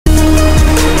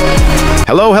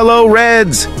Hello, hello,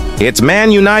 Reds! It's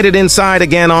Man United inside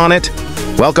again on it.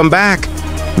 Welcome back.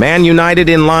 Man United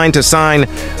in line to sign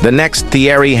the next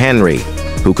Thierry Henry,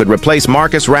 who could replace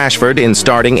Marcus Rashford in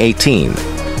starting 18.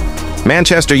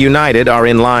 Manchester United are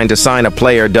in line to sign a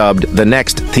player dubbed the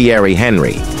next Thierry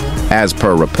Henry, as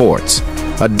per reports.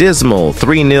 A dismal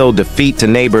 3-0 defeat to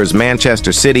neighbors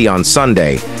Manchester City on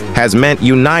Sunday has meant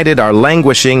United are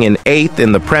languishing in 8th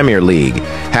in the Premier League,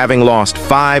 having lost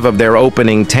 5 of their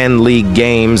opening 10 league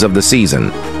games of the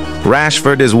season.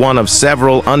 Rashford is one of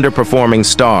several underperforming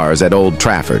stars at Old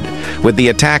Trafford, with the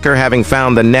attacker having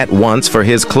found the net once for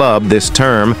his club this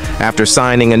term after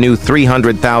signing a new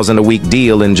 $300,000 a week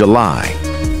deal in July.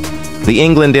 The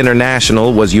England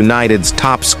international was United's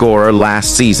top scorer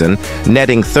last season,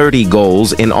 netting 30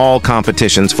 goals in all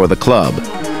competitions for the club.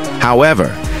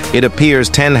 However, it appears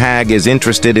Ten Hag is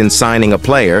interested in signing a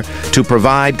player to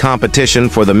provide competition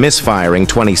for the misfiring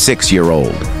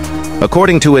 26-year-old.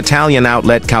 According to Italian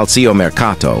outlet Calcio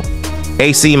Mercato,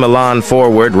 AC Milan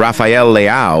forward Rafael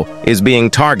Leao is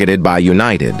being targeted by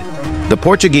United. The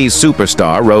Portuguese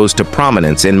superstar rose to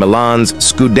prominence in Milan's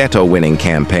Scudetto-winning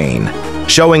campaign,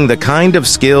 showing the kind of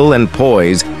skill and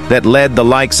poise that led the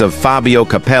likes of Fabio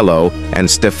Capello and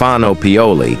Stefano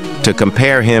Pioli to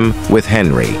compare him with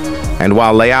Henry. And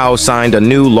while Leao signed a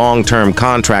new long-term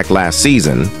contract last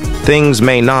season, things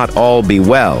may not all be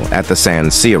well at the San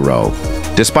Siro.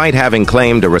 Despite having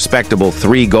claimed a respectable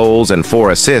 3 goals and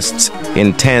 4 assists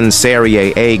in 10 Serie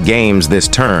A games this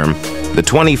term, the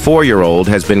 24-year-old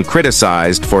has been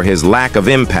criticized for his lack of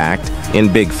impact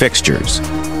in big fixtures.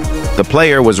 The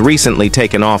player was recently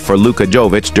taken off for Luka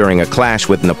Jovic during a clash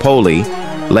with Napoli.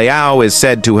 Leao is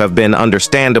said to have been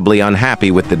understandably unhappy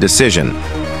with the decision.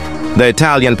 The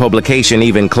Italian publication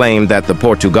even claimed that the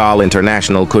Portugal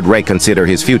international could reconsider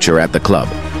his future at the club.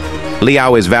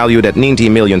 Leao is valued at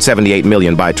 £90.78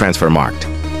 million by Transfermarkt.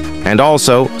 And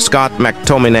also, Scott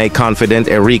Mctominay confident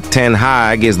Erik Ten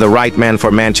Hag is the right man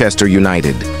for Manchester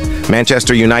United.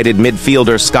 Manchester United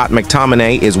midfielder Scott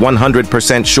McTominay is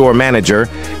 100% sure manager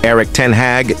Erik Ten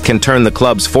Hag can turn the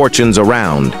club's fortunes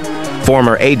around.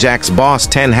 Former Ajax boss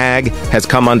Ten Hag has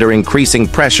come under increasing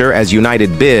pressure as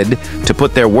United bid to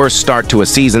put their worst start to a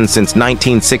season since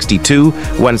 1962,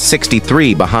 when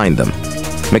 63 behind them.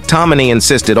 McTominay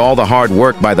insisted all the hard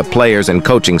work by the players and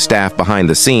coaching staff behind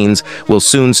the scenes will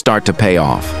soon start to pay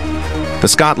off. The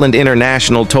Scotland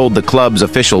international told the club's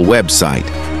official website,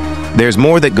 "There's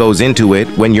more that goes into it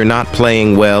when you're not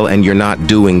playing well and you're not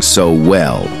doing so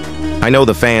well." I know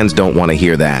the fans don't want to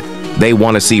hear that. They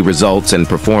want to see results and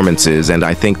performances, and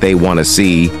I think they want to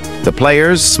see the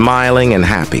players smiling and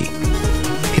happy.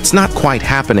 It's not quite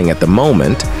happening at the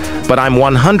moment, but I'm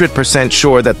 100%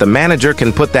 sure that the manager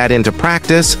can put that into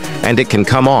practice and it can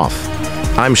come off.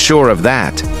 I'm sure of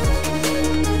that.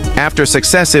 After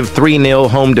successive 3-0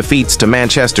 home defeats to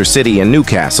Manchester City and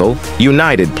Newcastle,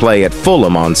 United play at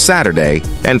Fulham on Saturday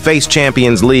and face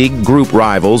Champions League group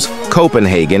rivals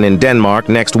Copenhagen in Denmark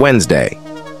next Wednesday.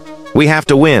 "We have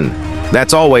to win.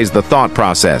 That's always the thought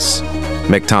process,"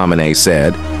 McTominay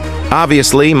said.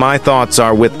 "Obviously, my thoughts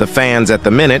are with the fans at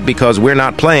the minute because we're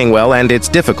not playing well and it's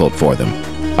difficult for them.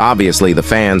 Obviously, the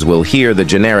fans will hear the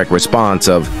generic response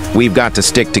of, 'We've got to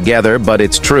stick together,' but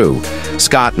it's true."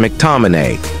 Scott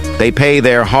McTominay. "They pay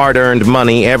their hard-earned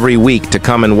money every week to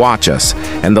come and watch us,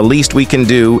 and the least we can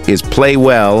do is play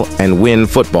well and win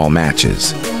football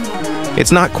matches."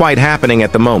 It's not quite happening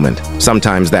at the moment.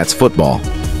 Sometimes that's football.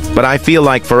 But I feel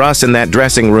like for us in that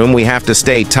dressing room, we have to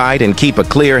stay tight and keep a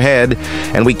clear head,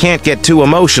 and we can't get too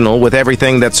emotional with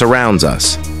everything that surrounds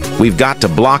us. We've got to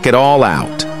block it all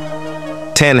out.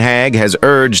 Ten Hag has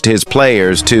urged his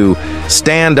players to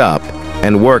stand up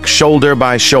and work shoulder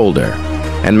by shoulder,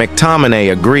 and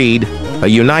McTominay agreed a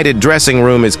United dressing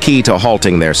room is key to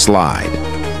halting their slide.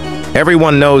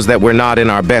 "Everyone knows that we're not in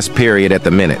our best period at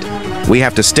the minute. We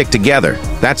have to stick together.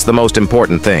 That's the most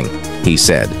important thing," he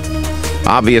said.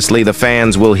 Obviously, the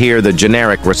fans will hear the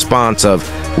generic response of,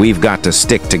 "We've got to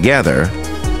stick together,"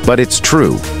 but it's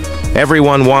true.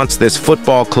 Everyone wants this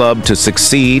football club to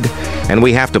succeed, and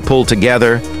we have to pull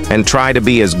together and try to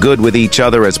be as good with each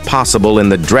other as possible in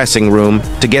the dressing room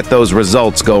to get those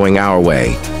results going our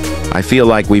way. I feel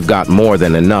like we've got more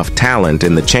than enough talent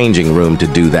in the changing room to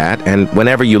do that, and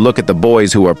whenever you look at the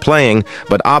boys who are playing,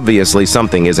 but obviously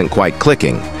something isn't quite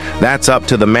clicking, that's up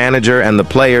to the manager and the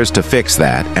players to fix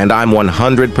that, and I'm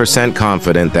 100%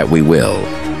 confident that we will.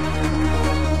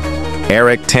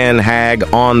 Erik Ten Hag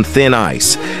on thin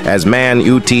ice, as Man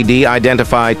United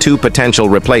identify 2 potential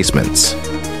replacements.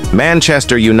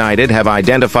 Manchester United have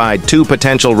identified 2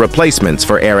 potential replacements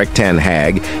for Erik Ten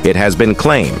Hag, it has been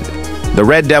claimed. The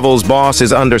Red Devils' boss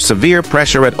is under severe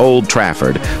pressure at Old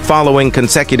Trafford, following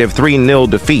consecutive 3-0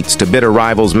 defeats to bitter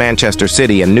rivals Manchester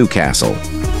City and Newcastle.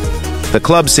 The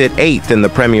club sit 8th in the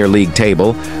Premier League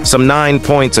table, some 9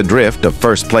 points adrift of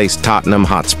first-place Tottenham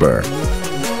Hotspur.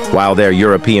 While their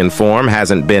European form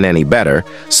hasn't been any better,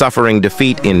 suffering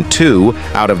defeat in 2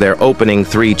 out of their opening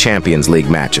 3 Champions League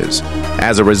matches.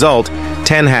 As a result,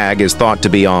 Ten Hag is thought to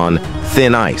be on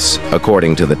thin ice,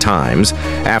 according to the Times,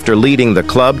 after leading the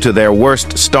club to their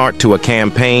worst start to a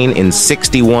campaign in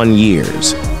 61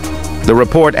 years. The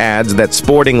report adds that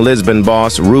Sporting Lisbon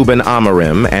boss Ruben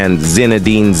Amorim and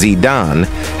Zinedine Zidane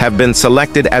have been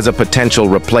selected as a potential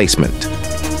replacement.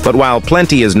 But while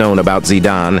plenty is known about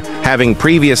Zidane, having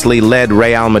previously led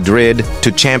Real Madrid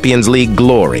to Champions League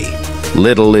glory,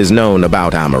 little is known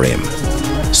about Amorim.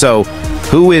 So,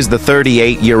 who is the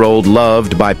 38-year-old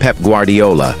loved by Pep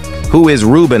Guardiola? Who is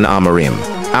Ruben Amorim?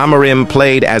 Amorim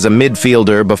played as a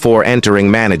midfielder before entering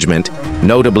management,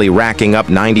 notably racking up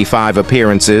 95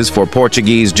 appearances for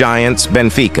Portuguese giants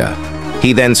Benfica.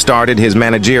 He then started his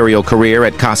managerial career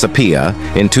at Casa Pia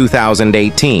in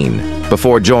 2018,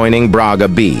 before joining Braga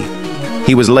B.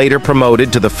 He was later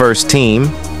promoted to the first team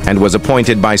and was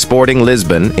appointed by Sporting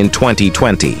Lisbon in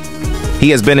 2020.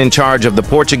 He has been in charge of the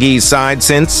Portuguese side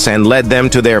since and led them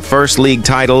to their first league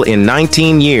title in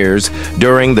 19 years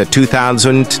during the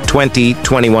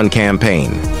 2020-21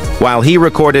 campaign, while he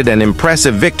recorded an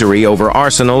impressive victory over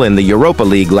Arsenal in the Europa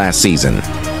League last season.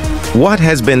 What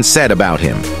has been said about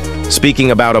him?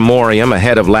 Speaking about Amorim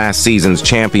ahead of last season's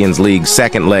Champions League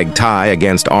second-leg tie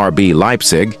against RB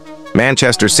Leipzig,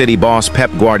 Manchester City boss Pep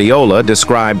Guardiola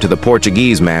described the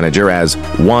Portuguese manager as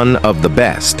one of the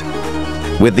best.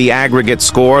 With the aggregate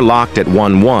score locked at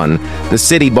 1-1, the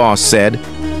City boss said,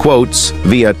 quotes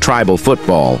via Tribal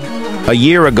Football, "A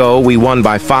year ago we won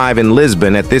by 5 in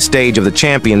Lisbon at this stage of the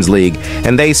Champions League,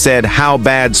 and they said how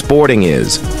bad Sporting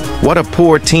is. What a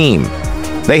poor team.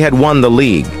 They had won the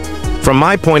league. From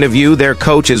my point of view, their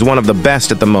coach is one of the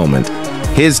best at the moment.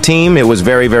 His team, it was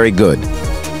very, very good.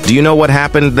 Do you know what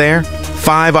happened there?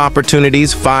 5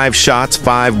 opportunities, 5 shots,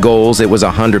 5 goals, it was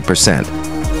 100%.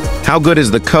 How good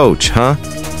is the coach, huh?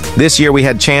 This year we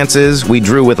had chances, we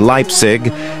drew with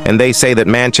Leipzig, and they say that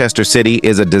Manchester City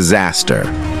is a disaster."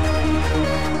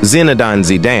 Zinedine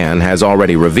Zidane has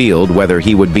already revealed whether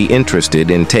he would be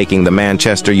interested in taking the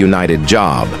Manchester United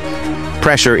job.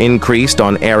 Pressure increased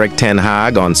on Erik ten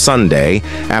Hag on Sunday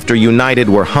after United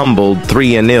were humbled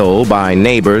 3-0 by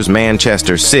neighbors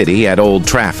Manchester City at Old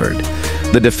Trafford.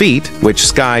 The defeat, which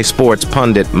Sky Sports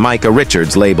pundit Micah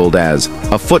Richards labeled as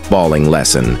a footballing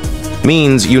lesson,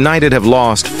 means United have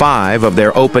lost 5 of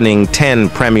their opening 10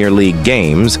 Premier League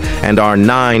games and are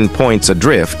 9 points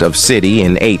adrift of City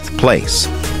in 8th place.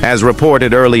 As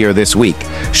reported earlier this week,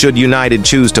 should United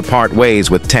choose to part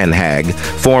ways with Ten Hag,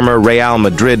 former Real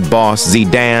Madrid boss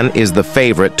Zidane is the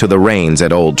favorite to the reins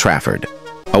at Old Trafford.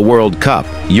 A World Cup,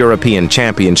 European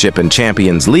Championship and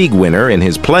Champions League winner in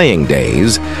his playing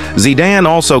days, Zidane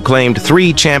also claimed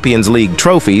 3 Champions League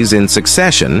trophies in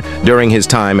succession during his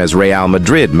time as Real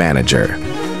Madrid manager.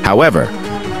 However,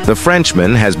 the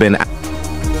Frenchman has been